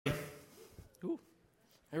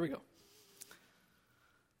There we go.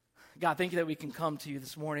 God, thank you that we can come to you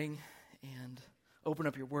this morning and open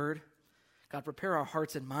up your word. God, prepare our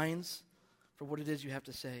hearts and minds for what it is you have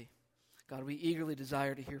to say. God, we eagerly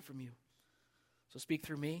desire to hear from you. So speak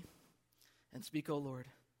through me and speak, O Lord.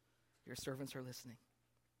 Your servants are listening.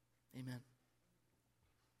 Amen.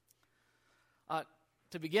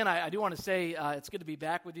 To begin, I do want to say it's good to be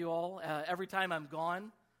back with you all. Every time I'm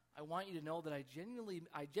gone, I want you to know that I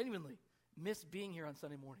genuinely miss being here on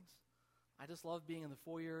Sunday mornings. I just love being in the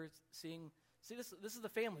foyer, see this is the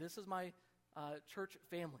family. This is my church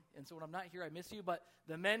family. And so when I'm not here, I miss you. But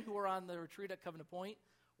the men who are on the retreat at Covenant Point,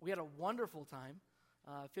 we had a wonderful time.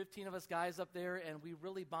 15 of us guys up there, and we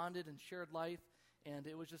really bonded and shared life. And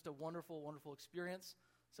it was just a wonderful, wonderful experience.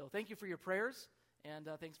 So thank you for your prayers, and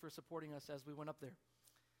thanks for supporting us as we went up there.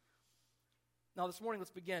 Now this morning, let's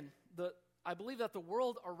begin. I believe that the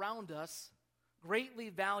world around us greatly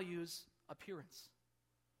values appearance.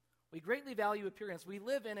 We greatly value appearance. We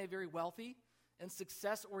live in a very wealthy and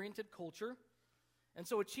success-oriented culture. And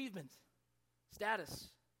so achievement, status,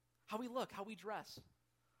 how we look, how we dress,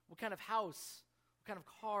 what kind of house, what kind of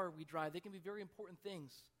car we drive, they can be very important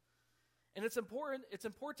things. And it's important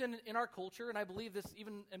in our culture, and I believe this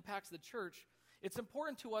even impacts the church, it's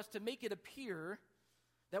important to us to make it appear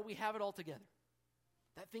that we have it all together,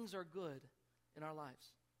 that things are good in our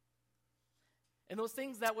lives. And those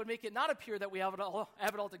things that would make it not appear that we have it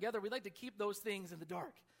all together, we'd like to keep those things in the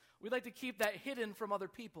dark. We'd like to keep that hidden from other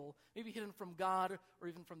people, maybe hidden from God or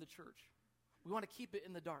even from the church. We want to keep it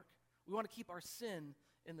in the dark. We want to keep our sin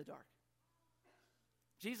in the dark.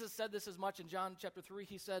 Jesus said this as much in John chapter 3.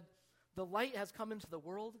 He said, "The light has come into the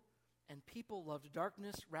world, and people loved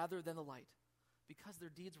darkness rather than the light, because their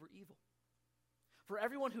deeds were evil. For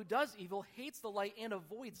everyone who does evil hates the light and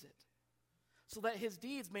avoids it, so that his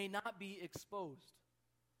deeds may not be exposed.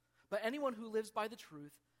 But anyone who lives by the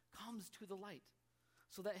truth comes to the light,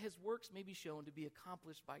 so that his works may be shown to be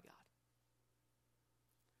accomplished by God."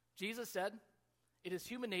 Jesus said, it is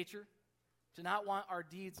human nature to not want our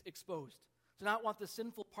deeds exposed, to not want the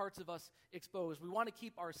sinful parts of us exposed. We want to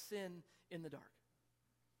keep our sin in the dark.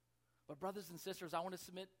 But brothers and sisters, I want to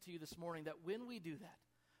submit to you this morning that when we do that,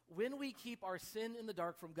 when we keep our sin in the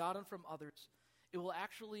dark from God and from others, it will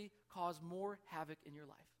actually cause more havoc in your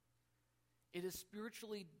life. It is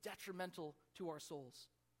spiritually detrimental to our souls.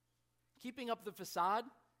 Keeping up the facade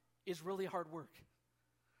is really hard work.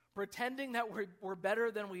 Pretending that we're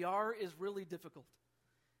better than we are is really difficult.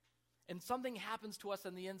 And something happens to us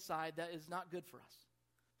on the inside that is not good for us.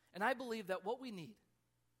 And I believe that what we need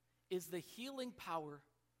is the healing power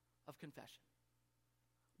of confession.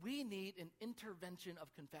 We need an intervention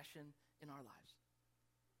of confession in our lives.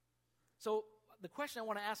 So the question I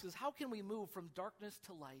want to ask is, how can we move from darkness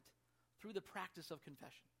to light through the practice of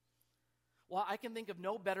confession? Well, I can think of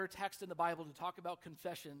no better text in the Bible to talk about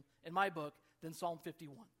confession in my book than Psalm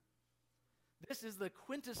 51. This is the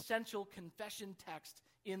quintessential confession text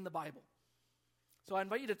in the Bible. So I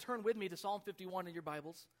invite you to turn with me to Psalm 51 in your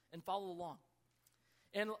Bibles and follow along.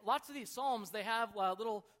 And lots of these psalms, they have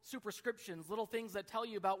little superscriptions, little things that tell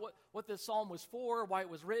you about what this psalm was for, why it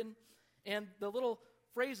was written. And the little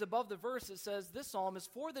phrase above the verse, it says, this psalm is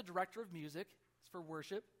for the director of music, it's for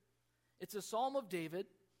worship. It's a psalm of David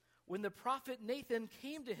when the prophet Nathan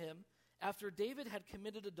came to him after David had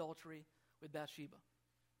committed adultery with Bathsheba.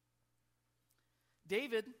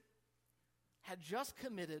 David had just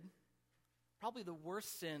committed probably the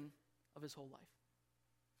worst sin of his whole life.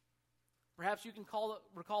 Perhaps you can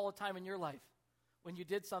recall a time in your life when you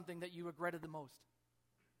did something that you regretted the most.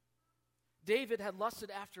 David had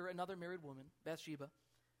lusted after another married woman, Bathsheba,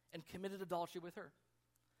 and committed adultery with her.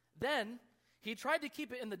 Then he tried to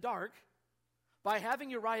keep it in the dark by having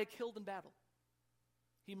Uriah killed in battle.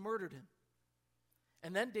 He murdered him.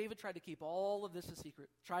 And then David tried to keep all of this a secret,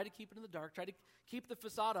 tried to keep it in the dark, tried to keep the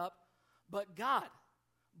facade up. But God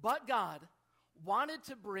wanted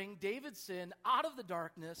to bring David's sin out of the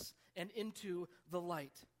darkness and into the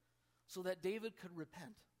light so that David could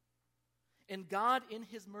repent. And God, in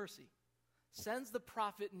his mercy, sends the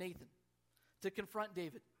prophet Nathan to confront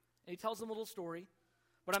David. And he tells him a little story,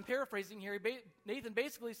 but I'm paraphrasing here. Nathan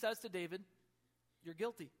basically says to David, you're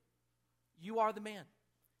guilty. You are the man.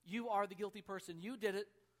 You are the guilty person. You did it.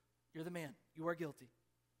 You're the man. You are guilty.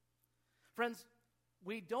 Friends,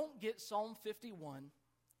 we don't get Psalm 51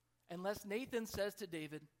 unless Nathan says to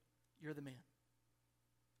David, you're the man.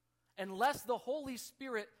 Unless the Holy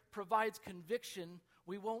Spirit provides conviction,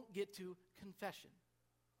 we won't get to confession.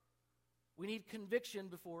 We need conviction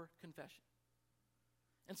before confession.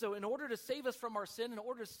 And so in order to save us from our sin, in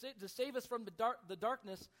order to save us from the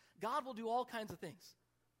darkness, God will do all kinds of things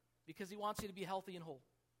because he wants you to be healthy and whole.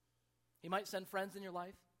 He might send friends in your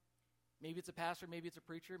life. Maybe it's a pastor, maybe it's a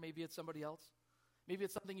preacher, maybe it's somebody else. Maybe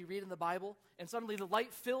it's something you read in the Bible, and suddenly the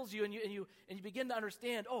light fills you, and you begin to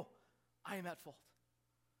understand, oh, I am at fault.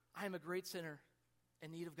 I am a great sinner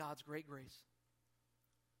in need of God's great grace.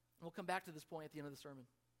 And we'll come back to this point at the end of the sermon.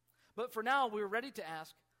 But for now, we're ready to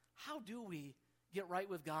ask, how do we get right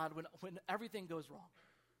with God when everything goes wrong?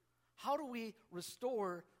 How do we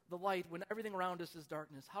restore the light when everything around us is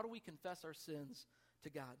darkness? How do we confess our sins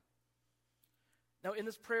to God? Now, in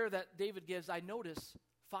this prayer that David gives, I notice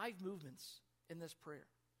 5 movements in this prayer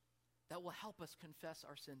that will help us confess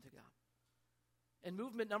our sin to God. And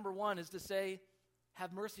movement number 1 is to say,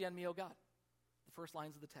 have mercy on me, O God. The first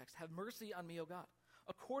lines of the text. Have mercy on me, O God.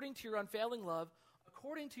 According to your unfailing love,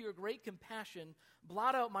 according to your great compassion,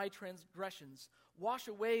 blot out my transgressions, wash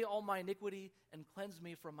away all my iniquity, and cleanse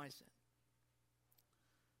me from my sin.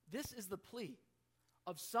 This is the plea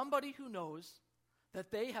of somebody who knows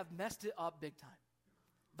that they have messed it up big time.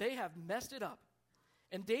 They have messed it up.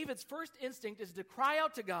 And David's first instinct is to cry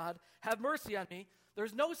out to God, have mercy on me.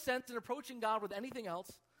 There's no sense in approaching God with anything else.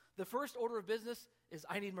 The first order of business is,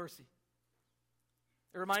 I need mercy.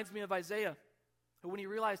 It reminds me of Isaiah, who when he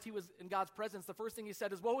realized he was in God's presence, the first thing he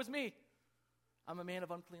said is, woe is me. I'm a man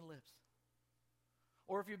of unclean lips.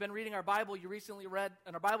 Or if you've been reading our Bible, you recently read,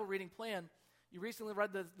 in our Bible reading plan, you recently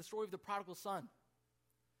read the story of the prodigal son.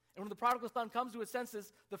 And when the prodigal son comes to his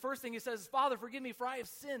senses, the first thing he says is, Father, forgive me, for I have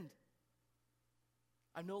sinned.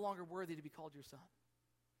 I'm no longer worthy to be called your son.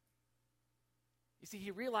 You see,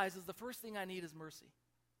 he realizes the first thing I need is mercy.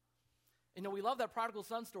 You know, we love that prodigal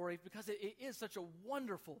son story because it is such a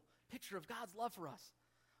wonderful picture of God's love for us.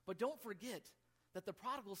 But don't forget that the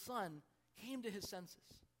prodigal son came to his senses.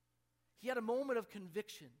 He had a moment of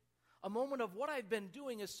conviction, a moment of what I've been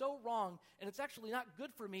doing is so wrong, and it's actually not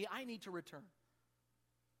good for me. I need to return.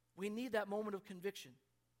 We need that moment of conviction.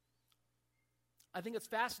 I think it's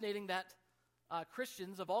fascinating that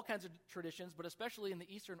Christians of all kinds of traditions, but especially in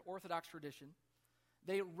the Eastern Orthodox tradition,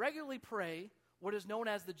 they regularly pray what is known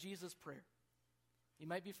as the Jesus Prayer. You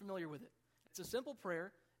might be familiar with it. It's a simple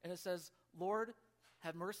prayer, and it says, Lord,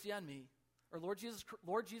 have mercy on me, or Lord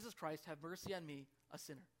Jesus Christ, have mercy on me, a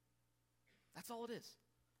sinner. That's all it is.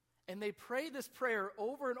 And they pray this prayer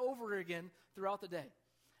over and over again throughout the day.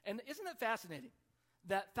 And isn't it fascinating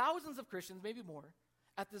that thousands of Christians, maybe more,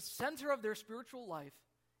 at the center of their spiritual life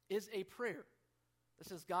is a prayer that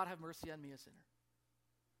says, God, have mercy on me, a sinner.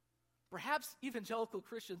 Perhaps evangelical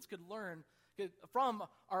Christians could learn from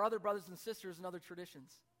our other brothers and sisters in other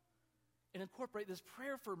traditions and incorporate this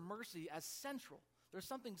prayer for mercy as central. There's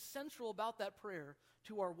something central about that prayer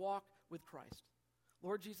to our walk with Christ.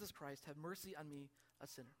 Lord Jesus Christ, have mercy on me, a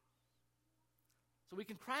sinner. So we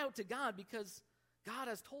can cry out to God because God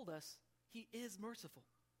has told us he is merciful.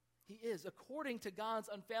 He is. According to God's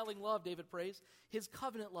unfailing love, David prays, his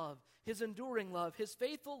covenant love, his enduring love, his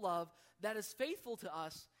faithful love that is faithful to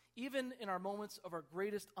us even in our moments of our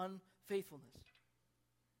greatest unfaithfulness.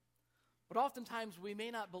 But oftentimes we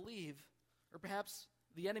may not believe, or perhaps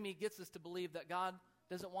the enemy gets us to believe that God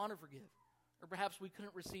doesn't want to forgive, or perhaps we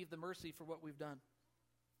couldn't receive the mercy for what we've done.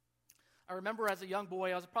 I remember as a young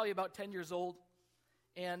boy, I was probably about 10 years old,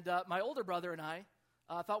 and my older brother and I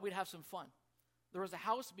thought we'd have some fun. There was a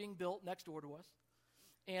house being built next door to us,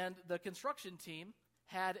 and the construction team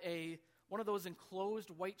had one of those enclosed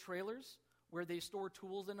white trailers where they store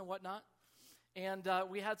tools in and whatnot. And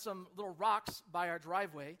we had some little rocks by our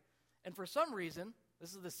driveway, and for some reason,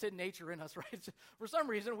 this is the sin nature in us, right? For some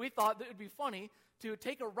reason, we thought that it would be funny to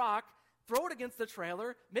take a rock, throw it against the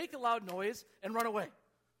trailer, make a loud noise, and run away.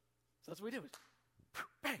 So that's what we did.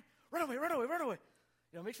 Bang! Run away, run away, run away.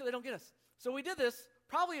 You know, make sure they don't get us. So we did this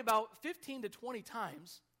probably about 15 to 20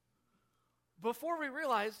 times before we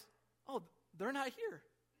realized, oh, they're not here.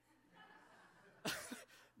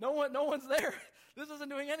 No one's there. This isn't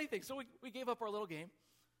doing anything. So we gave up our little game.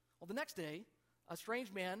 Well, the next day, a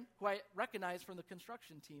strange man who I recognized from the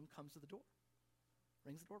construction team comes to the door,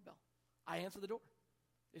 rings the doorbell. I answer the door.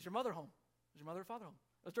 Is your mother home? Is your mother or father home?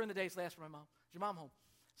 It was during the day, so I asked for my mom. Is your mom home?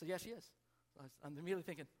 I said, yes, she is. So I'm immediately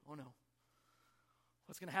thinking, oh no.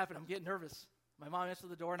 What's going to happen? I'm getting nervous. My mom answers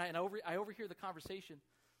the door, and I overhear the conversation.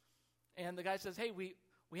 And the guy says, hey,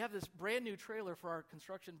 we have this brand new trailer for our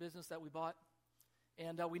construction business that we bought.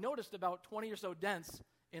 And we noticed about 20 or so dents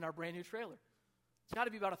in our brand new trailer. It's got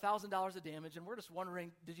to be about $1,000 of damage, and we're just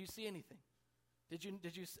wondering, did you see anything? Did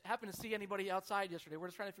you happen to see anybody outside yesterday? We're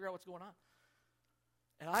just trying to figure out what's going on.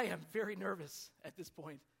 And I am very nervous at this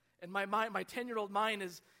point. And my 10-year-old mind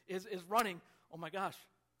is running, oh my gosh,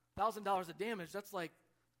 $1,000 of damage, that's like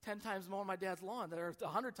 10 times more on my dad's lawn, or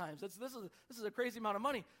 100 times. This is a crazy amount of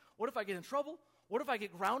money. What if I get in trouble? What if I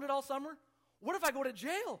get grounded all summer? What if I go to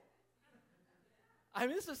jail? I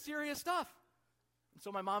mean, this is serious stuff. And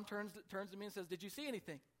so my mom turns to me and says, "Did you see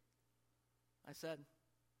anything?" I said,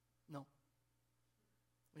 "No.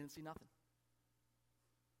 We didn't see nothing."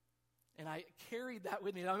 And I carried that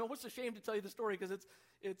with me. I'm almost ashamed to tell you the story because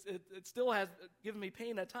it still has given me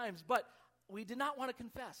pain at times. But we did not want to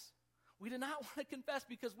confess. We did not want to confess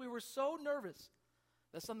because we were so nervous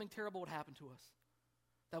that something terrible would happen to us,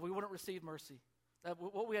 that we wouldn't receive mercy, that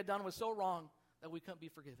what we had done was so wrong that we couldn't be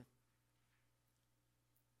forgiven.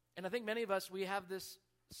 And I think many of us, we have this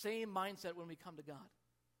same mindset when we come to God.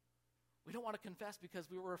 We don't want to confess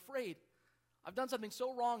because we were afraid. I've done something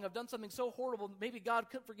so wrong, I've done something so horrible, maybe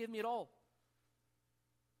God couldn't forgive me at all.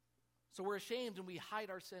 So we're ashamed and we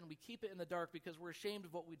hide our sin. We keep it in the dark because we're ashamed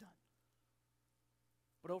of what we've done.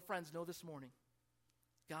 But, oh friends, know this morning,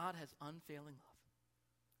 God has unfailing love.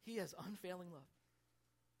 He has unfailing love.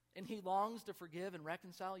 And He longs to forgive and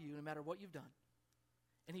reconcile you no matter what you've done.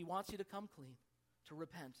 And He wants you to come clean, to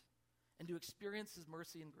repent, and to experience His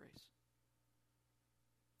mercy and grace.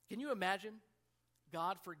 Can you imagine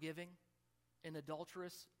God forgiving an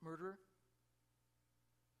adulterous murderer?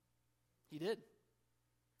 He did.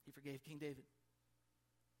 He forgave King David.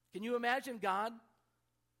 Can you imagine God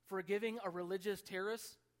forgiving a religious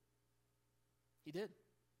terrorist? He did.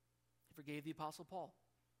 He forgave the Apostle Paul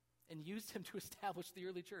and used him to establish the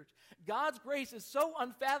early church. God's grace is so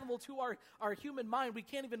unfathomable to our human mind, we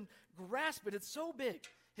can't even grasp it. It's so big.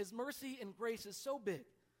 His mercy and grace is so big.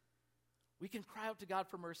 We can cry out to God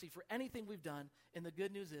for mercy for anything we've done, and the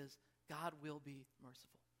good news is God will be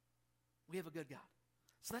merciful. We have a good God.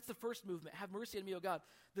 So that's the first movement. Have mercy on me, O God.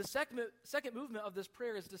 The second movement of this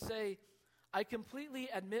prayer is to say, I completely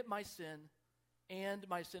admit my sin and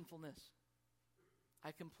my sinfulness.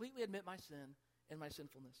 I completely admit my sin and my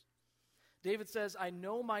sinfulness. David says, I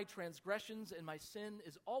know my transgressions and my sin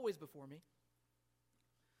is always before me.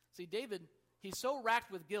 See, David, he's so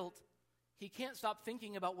racked with guilt, he can't stop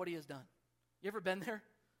thinking about what he has done. You ever been there?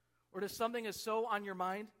 Or if something is so on your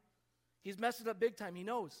mind, he's messed it up big time, he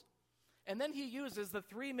knows. And then he uses the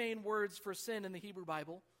three main words for sin in the Hebrew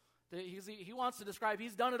Bible. He wants to describe,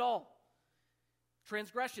 he's done it all.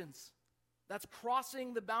 Transgressions, that's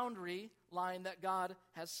crossing the boundary line that God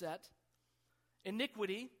has set.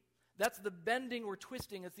 Iniquity, that's the bending or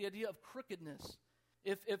twisting. It's the idea of crookedness.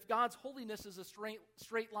 If God's holiness is a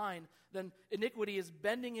straight line, then iniquity is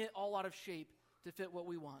bending it all out of shape to fit what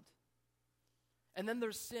we want. And then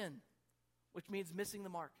there's sin, which means missing the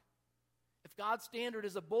mark. If God's standard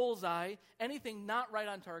is a bullseye, anything not right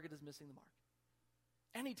on target is missing the mark.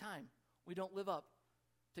 Anytime we don't live up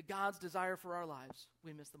to God's desire for our lives,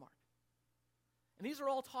 we miss the mark. And these are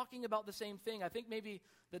all talking about the same thing. I think maybe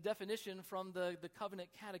the definition from the Covenant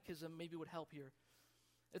Catechism maybe would help here.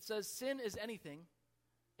 It says, sin is anything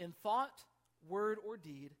in thought, word, or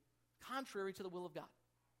deed contrary to the will of God.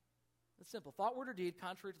 It's simple. Thought, word, or deed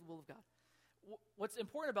contrary to the will of God. What's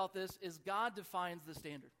important about this is God defines the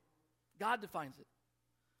standard. God defines it.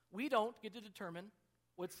 We don't get to determine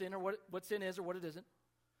what sin is or what it isn't,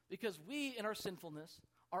 because we, in our sinfulness,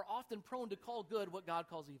 are often prone to call good what God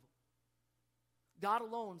calls evil. God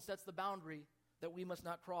alone sets the boundary that we must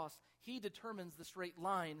not cross. He determines the straight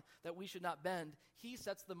line that we should not bend. He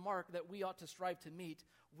sets the mark that we ought to strive to meet.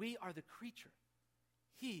 We are the creature.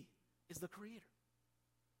 He is the creator.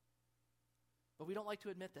 But we don't like to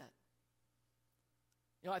admit that.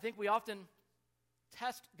 You know, I think we often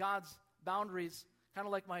test God's boundaries kind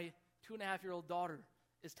of like my 2.5-year-old daughter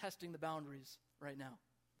is testing the boundaries right now.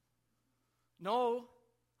 No,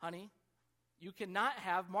 honey, you cannot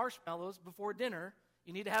have marshmallows before dinner.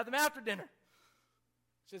 You need to have them after dinner.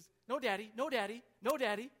 She says, no, Daddy, no, Daddy, no,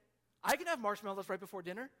 Daddy. I can have marshmallows right before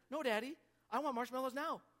dinner. No, Daddy, I want marshmallows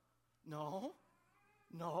now. No,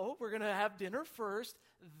 we're going to have dinner first,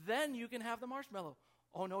 then you can have the marshmallow.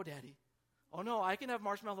 Oh, no, Daddy. Oh, no, I can have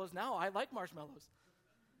marshmallows now. I like marshmallows.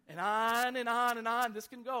 And on and on and on this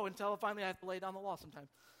can go until finally I have to lay down the law sometimes.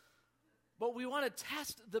 But we want to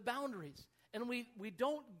test the boundaries. And we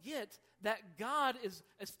don't get that God is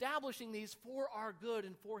establishing these for our good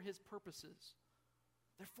and for His purposes.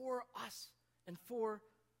 They're for us and for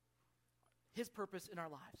His purpose in our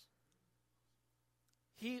lives.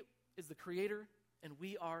 He is the creator and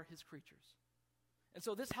we are His creatures. And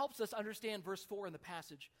so this helps us understand verse 4 in the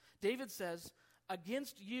passage. David says,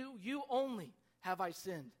 against you, you only have I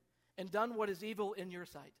sinned and done what is evil in your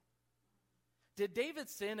sight. Did David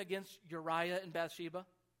sin against Uriah and Bathsheba?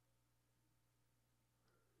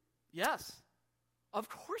 Yes, of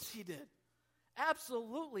course he did.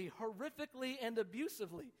 Absolutely, horrifically, and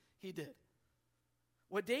abusively, he did.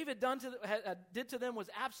 What David did to them was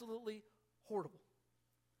absolutely horrible.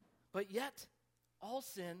 But yet, all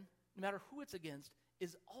sin, no matter who it's against,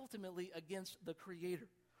 is ultimately against the Creator.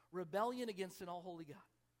 Rebellion against an all-holy God.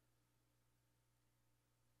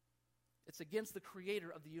 It's against the Creator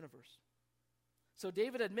of the universe. So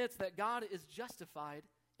David admits that God is justified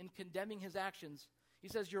in condemning his actions. He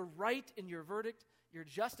says, you're right in your verdict. You're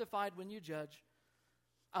justified when you judge.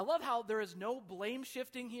 I love how there is no blame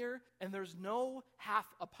shifting here, and there's no half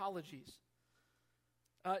apologies.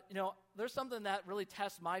 There's something that really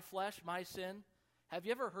tests my flesh, my sin. Have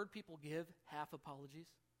you ever heard people give half apologies?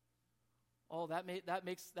 Oh, that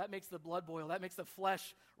makes the blood boil. That makes the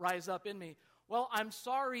flesh rise up in me. Well, I'm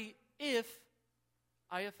sorry if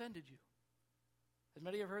I offended you. Has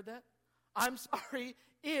many of you heard that? I'm sorry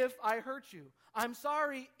if I hurt you. I'm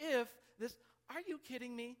sorry if this. Are you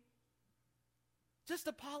kidding me? Just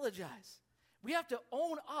apologize. We have to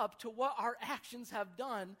own up to what our actions have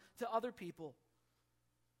done to other people.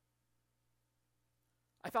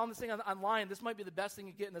 I found this thing online. This might be the best thing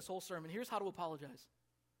you get in this whole sermon. Here's how to apologize.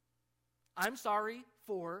 I'm sorry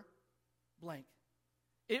for blank.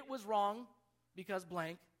 It was wrong because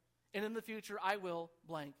blank, and in the future I will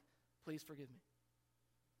blank. Please forgive me.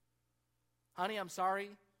 Honey, I'm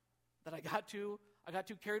sorry that I got too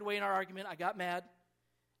carried away in our argument. I got mad.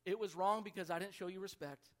 It was wrong because I didn't show you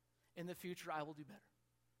respect. In the future, I will do better.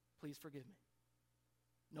 Please forgive me.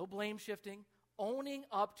 No blame shifting. Owning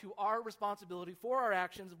up to our responsibility for our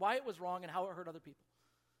actions, why it was wrong, and how it hurt other people.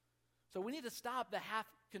 So we need to stop the half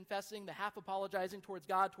confessing, the half apologizing towards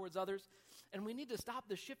God, towards others, and we need to stop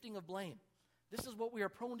the shifting of blame. This is what we are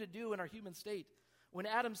prone to do in our human state. When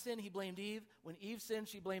Adam sinned, he blamed Eve. When Eve sinned,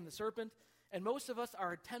 she blamed the serpent. And most of us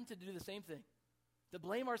are tempted to do the same thing, to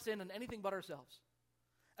blame our sin on anything but ourselves.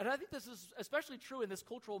 And I think this is especially true in this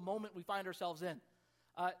cultural moment we find ourselves in.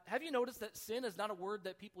 Have you noticed that sin is not a word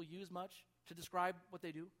that people use much to describe what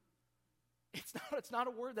they do? It's not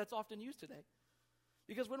a word that's often used today.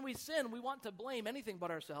 Because when we sin, we want to blame anything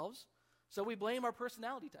but ourselves, so we blame our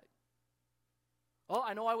personality type. Well,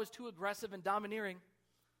 I know I was too aggressive and domineering,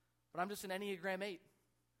 but I'm just an Enneagram 8.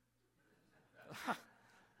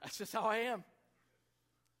 That's just how I am.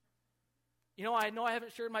 I know I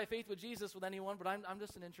haven't shared my faith with Jesus with anyone, but I'm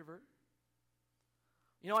just an introvert.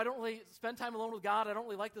 I don't really spend time alone with God. I don't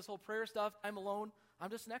really like this whole prayer stuff. I'm alone.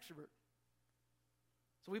 I'm just an extrovert.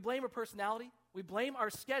 So we blame our personality. We blame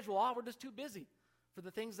our schedule. Oh, we're just too busy for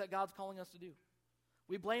the things that God's calling us to do.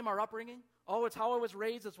 We blame our upbringing. Oh, it's how I was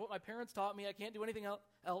raised. It's what my parents taught me. I can't do anything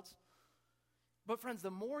else. But friends,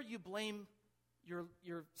 the more you blame your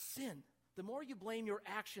sin, the more you blame your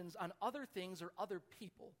actions on other things or other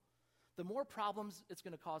people, the more problems it's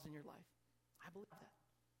going to cause in your life. I believe that.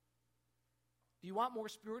 Do you want more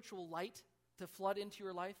spiritual light to flood into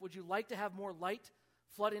your life? Would you like to have more light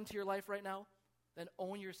flood into your life right now? Then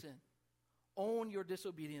own your sin. Own your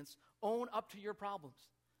disobedience. Own up to your problems.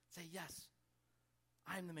 Say, yes,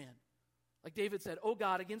 I'm the man. Like David said, "Oh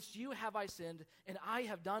God, against you have I sinned, and I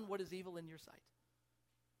have done what is evil in your sight."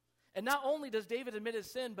 And not only does David admit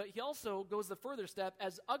his sin, but he also goes the further step.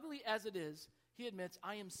 As ugly as it is, he admits,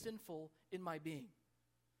 I am sinful in my being.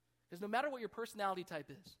 Because no matter what your personality type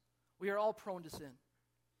is, we are all prone to sin.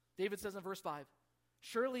 David says in verse 5,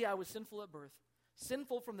 "Surely I was sinful at birth,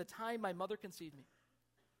 sinful from the time my mother conceived me."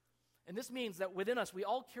 And this means that within us, we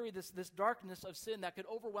all carry this darkness of sin that could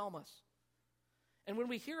overwhelm us. And when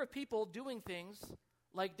we hear of people doing things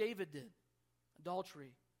like David did,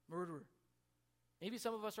 adultery, murder, maybe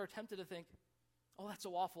some of us are tempted to think, oh, that's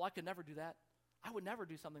so awful, I could never do that. I would never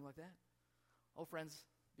do something like that. Oh, friends,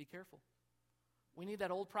 be careful. We need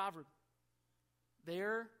that old proverb.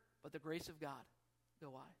 There, but the grace of God,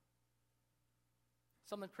 go I.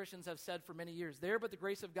 Something Christians have said for many years. There, but the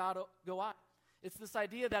grace of God, go I. It's this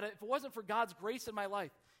idea that if it wasn't for God's grace in my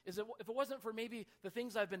life, if it wasn't for maybe the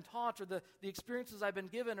things I've been taught or the experiences I've been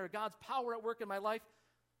given or God's power at work in my life,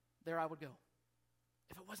 there I would go.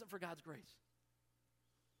 If it wasn't for God's grace.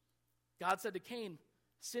 God said to Cain,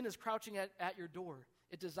 sin is crouching at your door.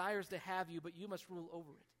 It desires to have you, but you must rule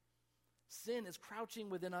over it. Sin is crouching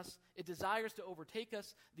within us. It desires to overtake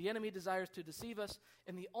us. The enemy desires to deceive us.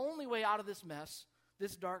 And the only way out of this mess,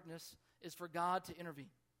 this darkness, is for God to intervene.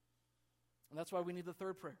 And that's why we need the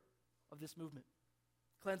third prayer of this movement.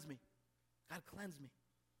 Cleanse me. God, cleanse me.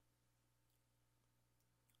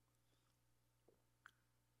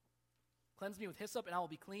 Cleanse me with hyssop, and I will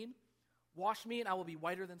be clean. Wash me, and I will be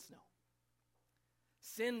whiter than snow.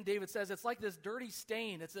 Sin, David says, it's like this dirty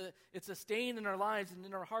stain. It's a stain in our lives and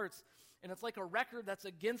in our hearts. And it's like a record that's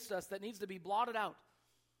against us that needs to be blotted out.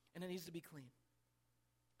 And it needs to be clean.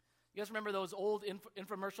 You guys remember those old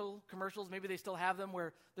infomercial commercials? Maybe they still have them,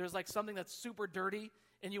 where there's like something that's super dirty,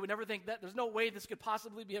 and you would never think that there's no way this could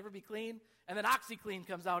possibly ever be clean. And then OxyClean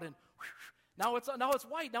comes out, and now it's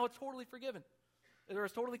white. Now it's totally forgiven. Or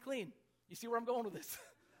it's totally clean. You see where I'm going with this?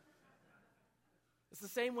 It's the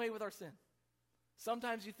same way with our sin.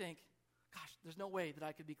 Sometimes you think, gosh, there's no way that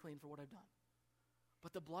I could be clean for what I've done.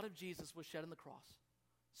 But the blood of Jesus was shed on the cross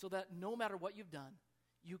so that no matter what you've done,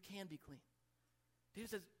 you can be clean. David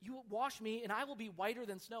says, you wash me and I will be whiter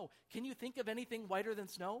than snow. Can you think of anything whiter than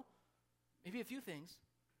snow? Maybe a few things.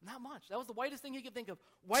 Not much. That was the whitest thing he could think of.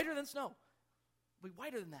 Whiter than snow. We'll be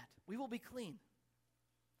whiter than that. We will be clean.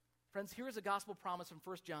 Friends, here is a gospel promise from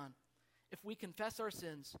 1 John. If we confess our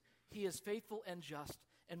sins, he is faithful and just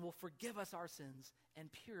and will forgive us our sins and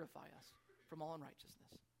purify us from all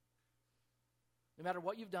unrighteousness. No matter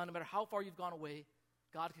what you've done, no matter how far you've gone away,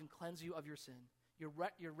 God can cleanse you of your sin.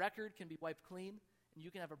 Your record can be wiped clean, and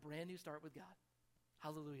you can have a brand new start with God.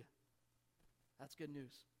 Hallelujah. That's good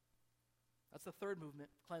news. That's the third movement,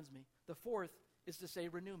 cleanse me. The fourth is to say,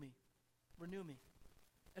 renew me. Renew me.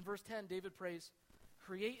 In verse 10, David prays,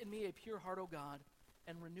 create in me a pure heart, O God,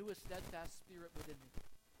 and renew a steadfast spirit within me.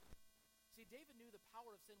 See, David knew the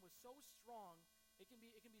power of sin was so strong, it can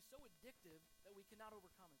be so addictive that we cannot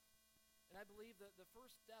overcome it. And I believe that the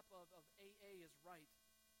first step of AA is right,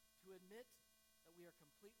 to admit that we are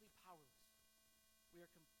completely powerless. We are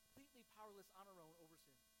completely powerless on our own over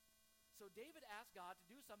sin. So David asked God to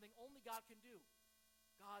do something only God can do.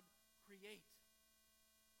 God, create.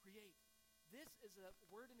 Create. This is a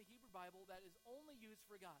word in the Hebrew Bible that is only used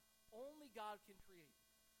for God. Only God can create.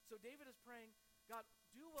 So David is praying, God,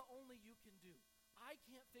 do what only you can do. I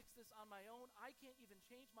can't fix this on my own. I can't even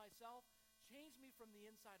change myself. Change me from the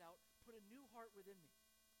inside out. Put a new heart within me.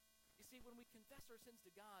 You see, when we confess our sins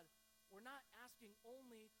to God, we're not asking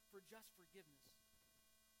only for just forgiveness.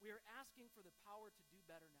 We are asking for the power to do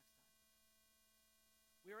better next time.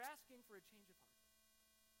 We are asking for a change of heart.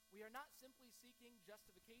 We are not simply seeking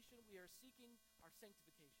justification. We are seeking our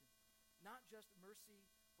sanctification. Not just mercy,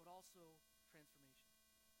 but also transformation.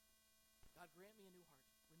 God, grant me a new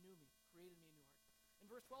heart. Renew me. Create in me a new heart. In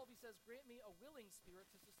verse 12, he says, grant me a willing spirit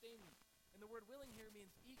to sustain me. And the word willing here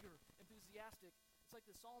means eager, enthusiastic. It's like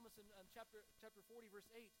the psalmist in chapter 40, verse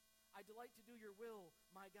 8. I delight to do your will,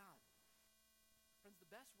 my God. Friends,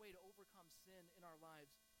 the best way to overcome sin in our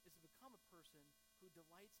lives is to become a person who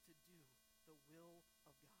delights to do the will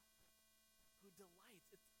of God. Who delights.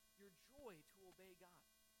 It's your joy to obey God.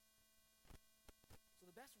 So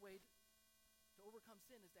the best way to overcome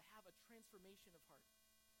sin is to have a transformation of heart.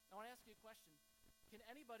 Now I want to ask you a question. Can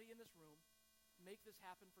anybody in this room make this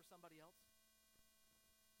happen for somebody else?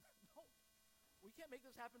 No. We can't make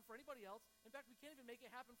this happen for anybody else. In fact, we can't even make it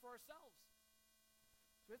happen for ourselves.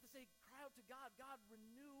 So we have to say, cry out to God, God,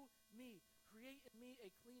 renew me. Create in me a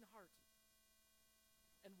clean heart.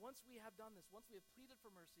 And once we have done this, once we have pleaded for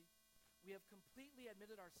mercy, we have completely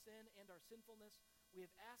admitted our sin and our sinfulness, we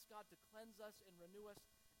have asked God to cleanse us and renew us,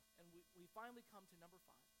 and we finally come to number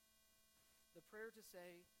 5. The prayer to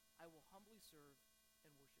say, I will humbly serve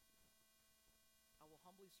and worship you. I will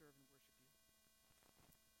humbly serve and worship you.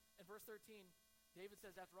 In verse 13, David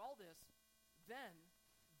says, after all this,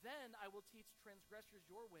 then I will teach transgressors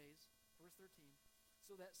your ways, verse 13,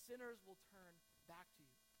 so that sinners will turn back to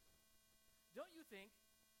you. Don't you think,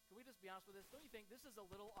 can we just be honest with this, don't you think this is a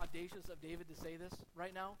little audacious of David to say this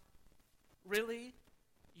right now? Really?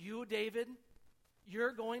 You, David,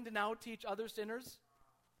 you're going to now teach other sinners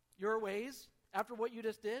your ways after what you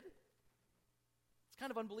just did? It's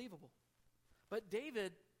kind of unbelievable. But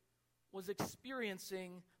David was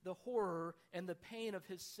experiencing the horror and the pain of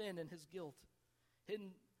his sin and his guilt.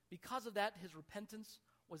 And because of that, his repentance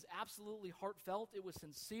was absolutely heartfelt, it was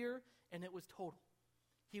sincere, and it was total.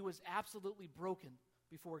 He was absolutely broken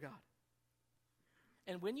before God.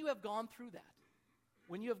 And when you have gone through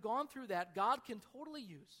that, God can totally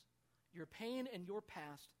use your pain and your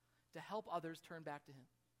past to help others turn back to him.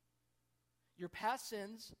 Your past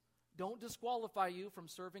sins don't disqualify you from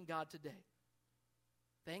serving God today.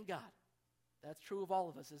 Thank God. That's true of all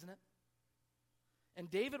of us, isn't it? And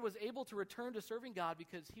David was able to return to serving God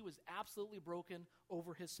because he was absolutely broken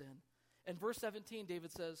over his sin. In verse 17,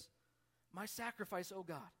 David says, my sacrifice, O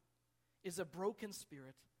God, is a broken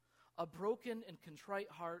spirit, a broken and contrite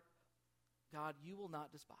heart, God, you will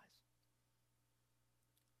not despise.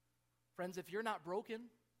 Friends, if you're not broken,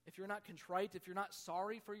 if you're not contrite, if you're not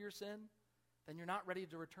sorry for your sin, then you're not ready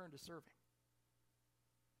to return to serving.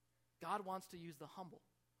 God wants to use the humble.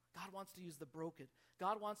 God wants to use the broken.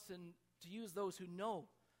 God wants to use those who know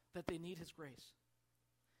that they need his grace.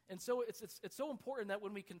 And so it's so important that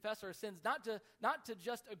when we confess our sins, not to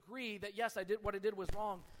just agree that, yes, what I did was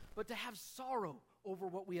wrong, but to have sorrow over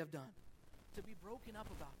what we have done, to be broken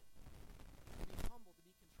up about it, to be humble, to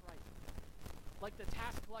be contrite. Like the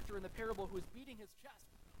tax collector in the parable who is beating his chest,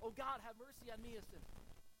 "Oh God, have mercy on me, a sinner."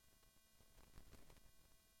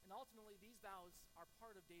 And ultimately, these vows are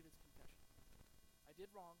part of David's confession. I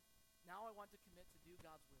did wrong. Now I want to commit to do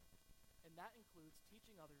God's will. And that includes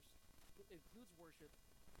teaching others, it includes worship,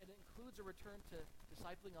 and it includes a return to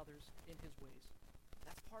discipling others in his ways.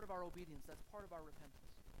 That's part of our obedience. That's part of our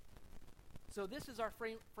repentance. So this is our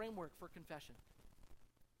framework for confession.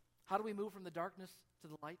 How do we move from the darkness to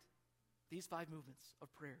the light? These 5 movements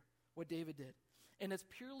of prayer, what David did. And it's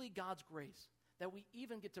purely God's grace that we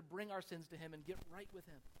even get to bring our sins to him and get right with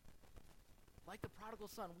him. Like the prodigal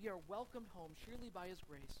son, we are welcomed home surely by his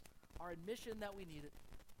grace, our admission that we need it,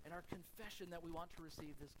 and our confession that we want to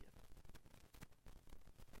receive this gift.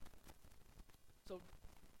 So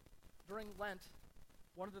during Lent,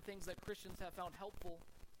 one of the things that Christians have found helpful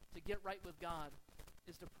to get right with God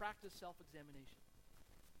is to practice self-examination.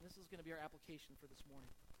 And this is going to be our application for this morning.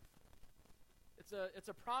 It's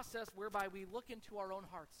a process whereby we look into our own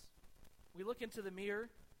hearts. We look into the mirror,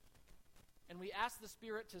 and we ask the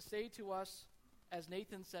Spirit to say to us, as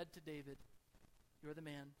Nathan said to David, "You're the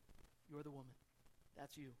man, you're the woman.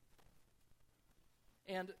 That's you."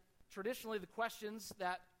 And traditionally, the questions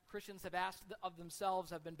that Christians have asked of themselves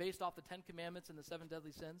have been based off the 10 Commandments and the 7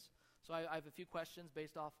 deadly sins. So I have a few questions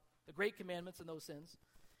based off the great commandments and those sins.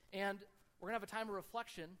 And we're going to have a time of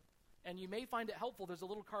reflection, and you may find it helpful. There's a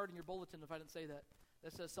little card in your bulletin, if I didn't say that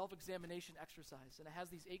says self-examination exercise. And it has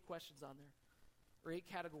these 8 questions on there, or 8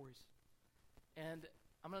 categories. And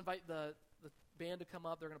I'm going to invite the band to come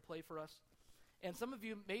up. They're going to play for us. And some of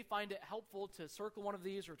you may find it helpful to circle one of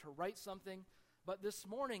these or to write something. But this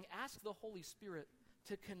morning, ask the Holy Spirit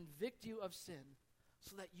to convict you of sin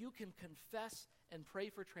so that you can confess and pray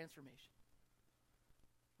for transformation.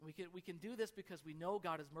 We can do this because we know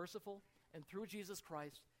God is merciful, and through Jesus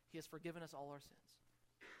Christ, he has forgiven us all our sins.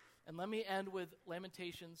 And let me end with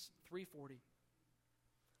Lamentations 3:40.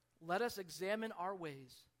 Let us examine our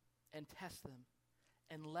ways and test them,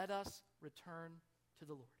 and let us return to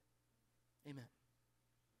the Lord. Amen.